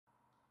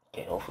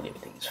Okay, hopefully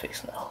everything is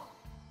fixed now.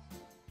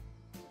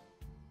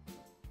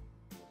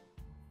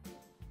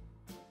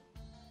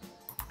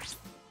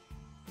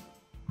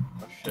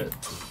 Oh shit.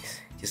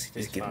 Please. Just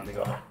He's give me finally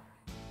the gone.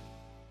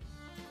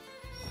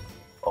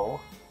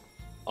 Oh?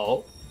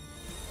 Oh?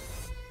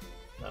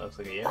 That looks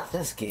like a yes.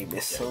 This game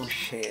is so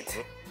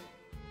shit.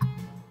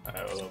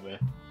 Alright, a little bit.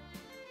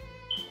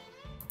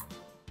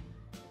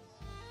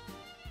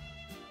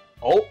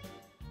 Oh!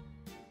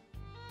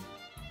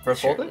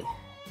 First holding?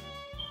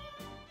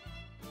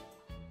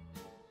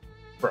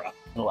 Bruh.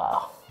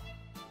 Wow.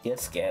 Get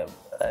scammed,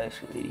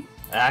 actually.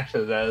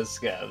 Actually, that is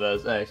scam. That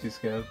is actually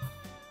scam.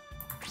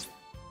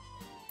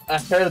 I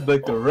heard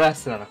like the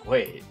rest, and I'm like,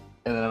 wait.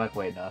 And then I'm like,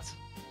 wait, no, it's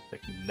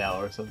like now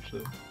or some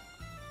shit.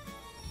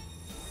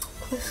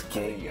 This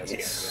game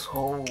is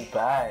so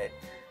bad.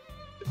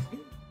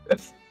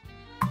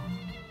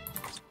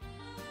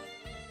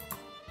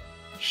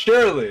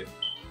 Surely.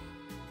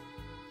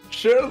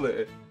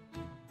 Surely.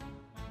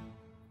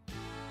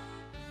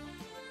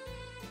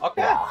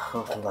 Okay. Yeah,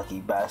 lucky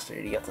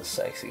bastard, you got the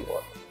sexy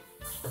one.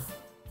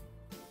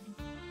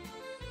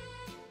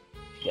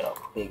 You got a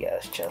big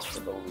ass chest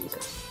for no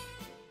reason.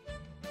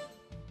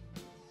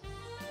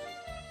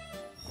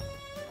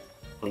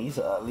 Please,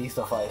 at least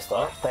a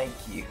 5-star. Thank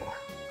you.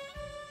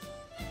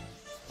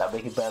 Now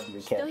make it better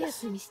than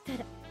Candice.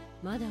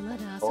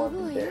 Oh,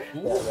 I'm there.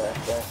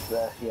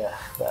 Yeah,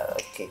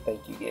 okay,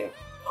 thank you, game.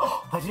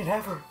 Oh, I didn't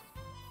have her.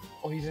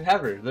 Oh, he didn't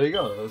have her. There you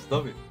go. That was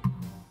W.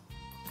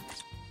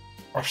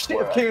 I shit,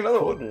 I'm getting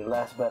another one. It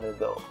lasts better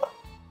though.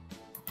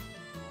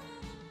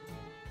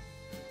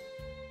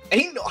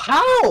 Ain't no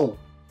how.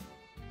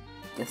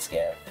 Get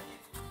scared.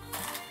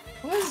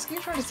 What is this game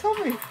trying to tell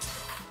me?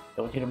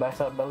 Don't you to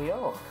max out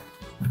Belial?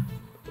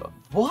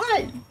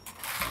 Why?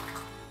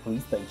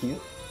 Please, thank you.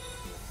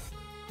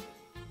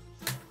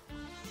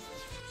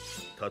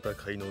 Oh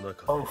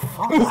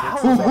fuck! How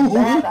is that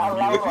bad out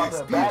loud on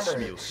the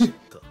banner?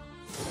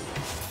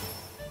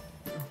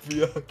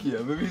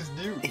 Yeah, maybe he's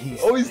new.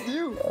 He's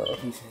new.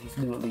 He's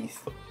new at least.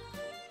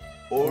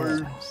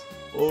 Orbs,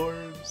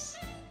 orbs.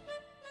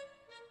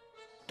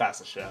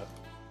 That's a shot.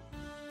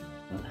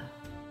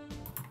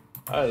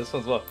 Alright, this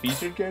one's what,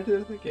 featured character?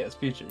 I think? Yeah, it's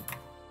featured.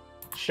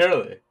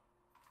 Surely.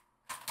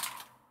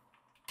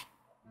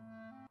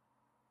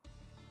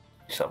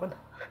 Summon?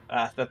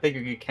 I think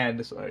you get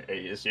Candice.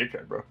 Hey, it's your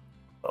turn, bro.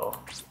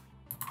 Oh.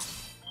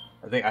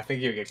 I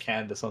think you get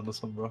Candice on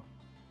this one, bro.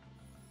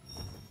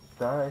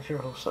 Nah, I sure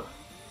hope so.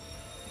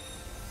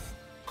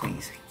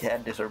 Please,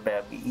 Candice or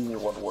Bambi, either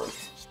one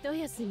works.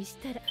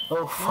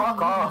 Oh,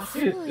 fuck off!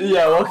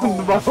 Yeah, welcome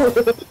to my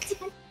world.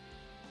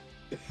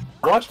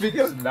 Watch me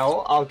go. No,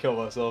 I'll kill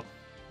myself.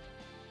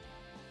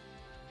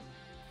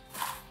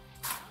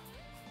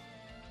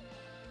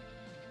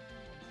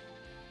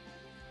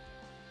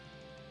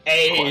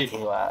 Hey!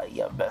 Wow,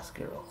 yeah, best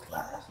girl.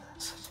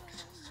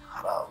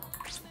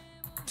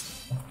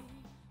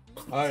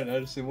 Alright, I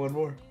just need one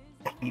more.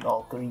 I beat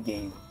all 3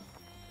 games.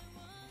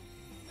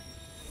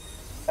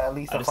 At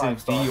least I just need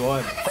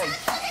B1.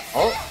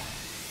 Oh!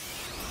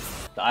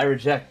 The I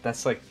reject,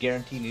 that's like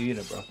guaranteed new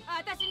unit, bro.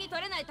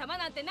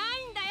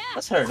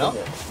 That's her, no?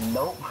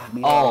 Nope.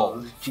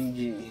 Oh.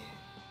 GG.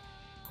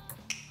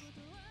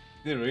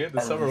 Dude, we get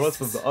the summer ones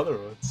from the other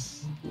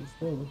ones.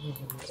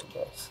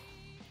 Yes.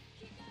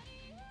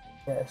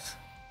 Yes.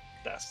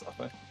 That's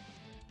nothing.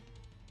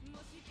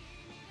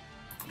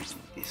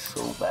 It's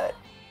so bad.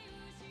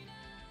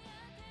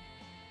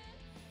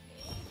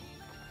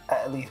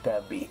 At least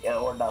that beat,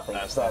 or nothing.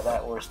 That's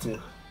that worse too.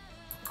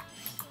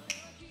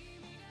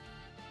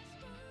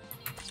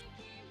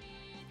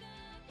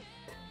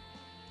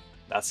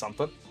 That's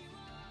something.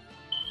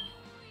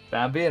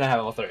 Bambi and I have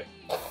all 3.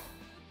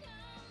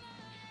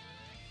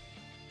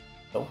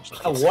 Nope.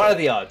 What are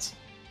the odds?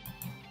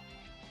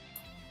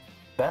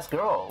 Best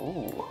girl.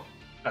 Ooh.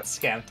 That's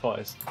scam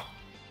twice.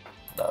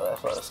 No,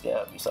 that's not a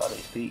scam. You saw they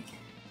speak.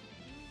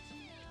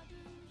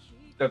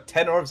 They're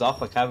 10 orbs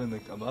off like having them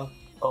come up.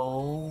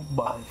 Oh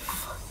my.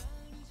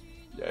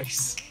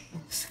 Yikes.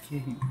 This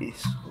game is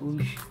so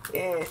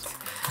shit.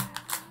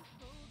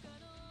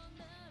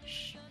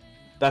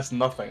 That's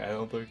nothing, I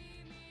don't think.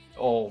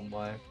 Oh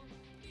my.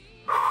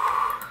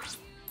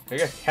 I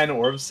got 10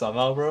 orbs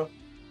somehow, bro.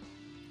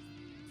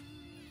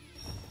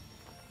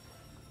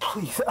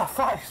 Please, a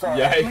 5-star.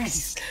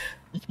 Yikes.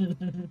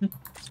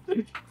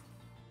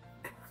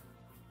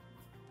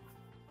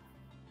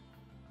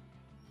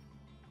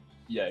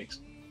 Yikes.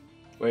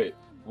 Wait.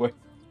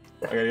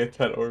 I gotta get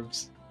 10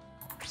 orbs.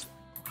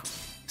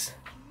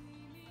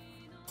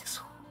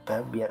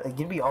 Bambietta.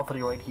 Give me all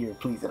 3 right here,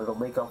 please, and it'll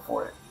make up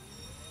for it.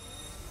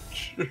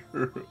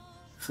 Sure.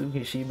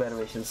 Tsukishima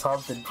animation,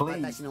 something,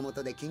 please. 私の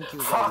下で緊急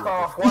Fuck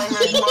off! Why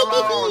are you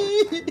alone?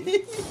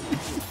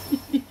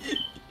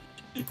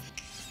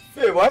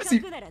 Hey, why is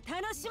he?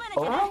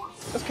 Oh?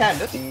 That's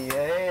Candice.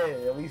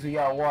 Yeah, at least we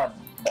got one.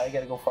 Now you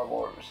gotta go fuck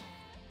orbs.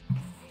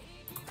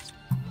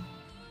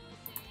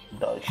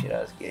 Dog shit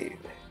ass game.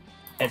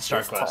 It's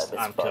Star Quest.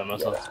 I'm killing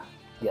myself.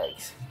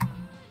 Yikes.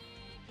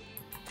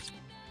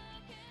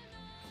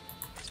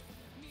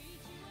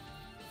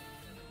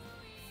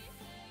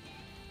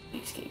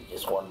 Please give me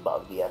just one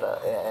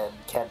Bambietta and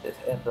Candice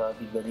and the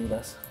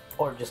Meninas.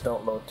 Or just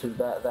don't load two,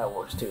 that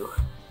works too.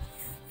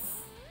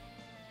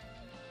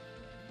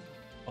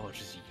 Oh,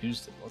 just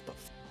used it. What the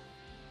f?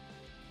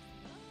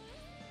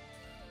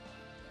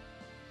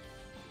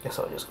 Guess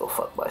I'll just go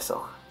fuck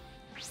myself.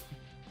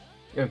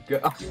 Yeah,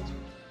 good.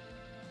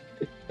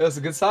 That's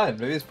a good sign.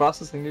 Maybe it's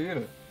processing your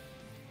unit.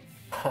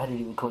 I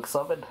didn't even click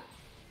summon.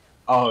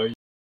 Oh.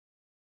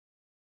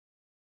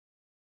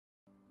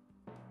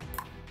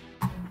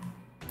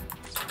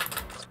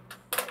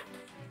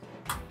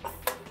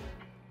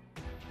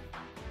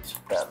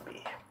 Spam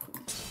me.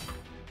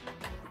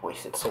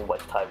 Wasted so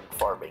much time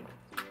farming.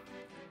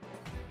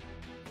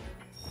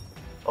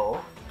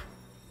 Oh?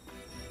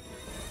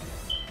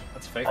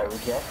 That's fake. I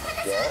reject?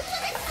 Yeah.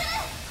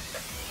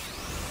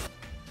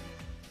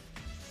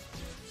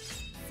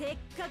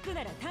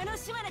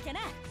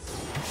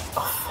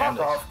 Oh, fuck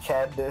off,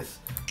 Candice.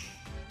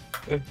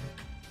 I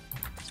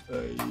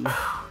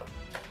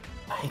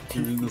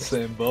You're in the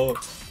same boat.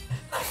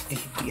 I need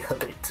the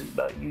other two,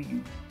 not you,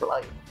 you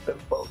blind them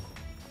both.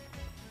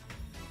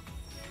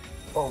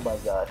 Oh my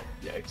god.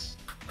 Yikes.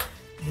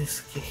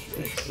 This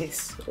game is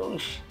so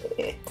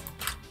shit.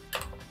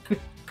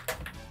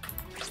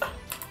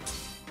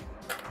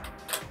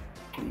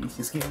 Please,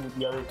 just give me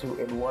the other two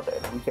in one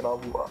and we can all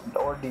move on.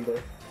 Or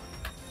neither.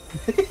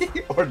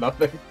 Or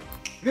nothing.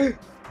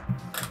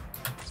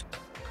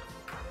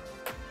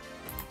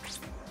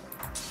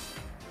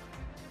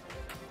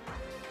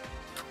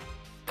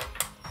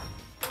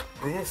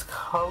 This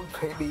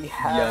company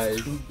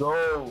has to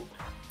go.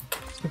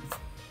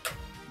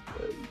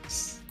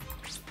 Yikes.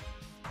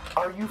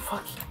 Are you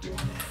fucking...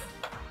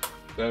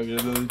 I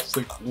mean, it's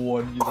like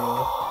one, you know.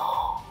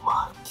 Oh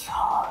my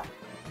god.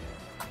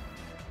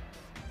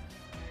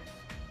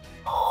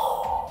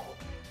 Oh.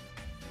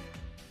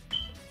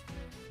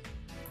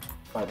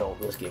 I know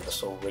this game is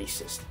so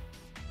racist.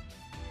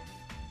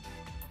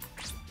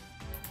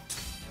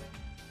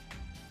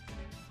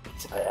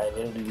 I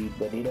literally need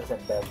Meninas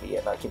and Bambi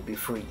and I can be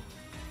free.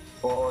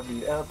 Or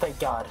need, oh thank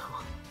god.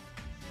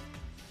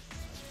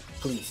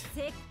 Please.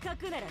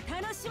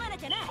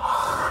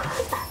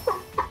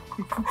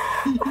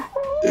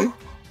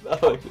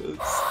 Not like this.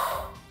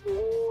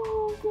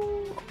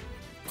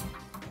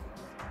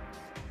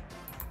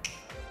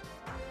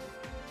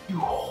 You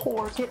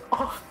whore, get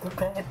off the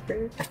bed,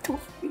 man. I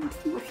don't need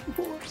you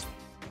anymore.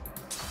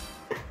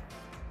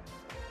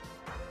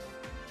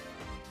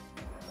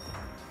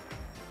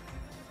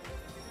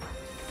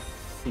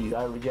 See,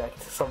 I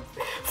reject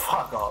something.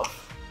 Fuck off.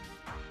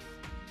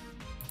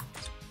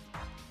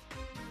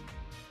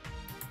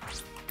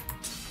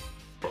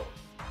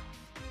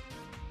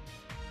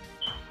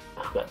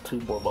 I've got two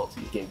more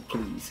multis game,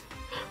 please.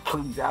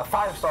 Please,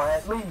 5-star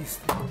at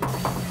least.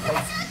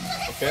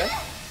 Okay.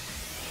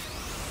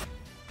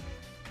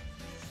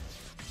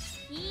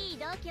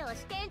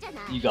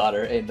 You got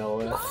her, ain't no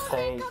way.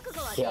 Thank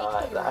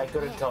god. I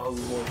couldn't tell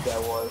who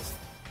that was.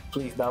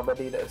 Please, now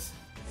Meninas.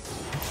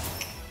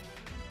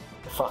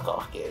 Fuck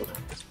off, game.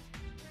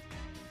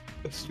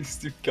 At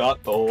least you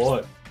got the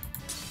one.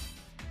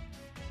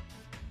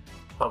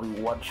 I'll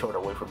be one short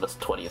away from this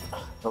 20th.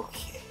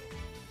 Okay.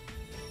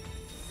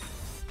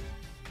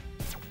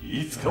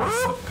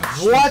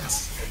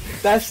 What?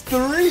 That's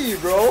 3,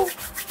 bro.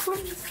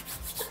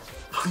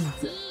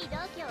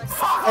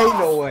 Ain't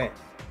no way.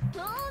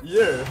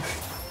 Yeah.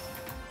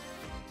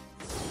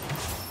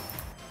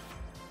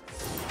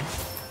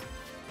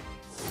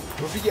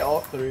 What if you get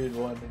all 3 in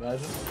one?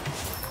 Imagine.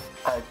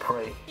 I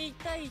pray.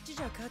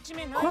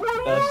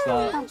 That's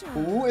not.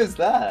 Who is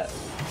that?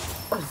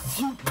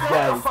 You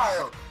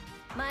pedophile!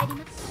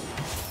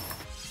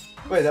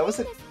 Wait, that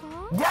wasn't.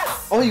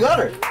 Yes! Oh, you got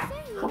her!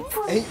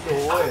 Ain't no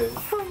way.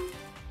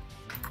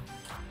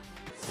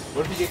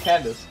 What if you get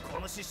Candice?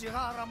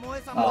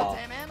 Oh.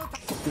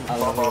 I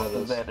don't know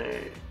who that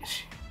is.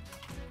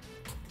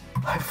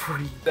 I'm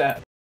free.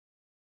 That.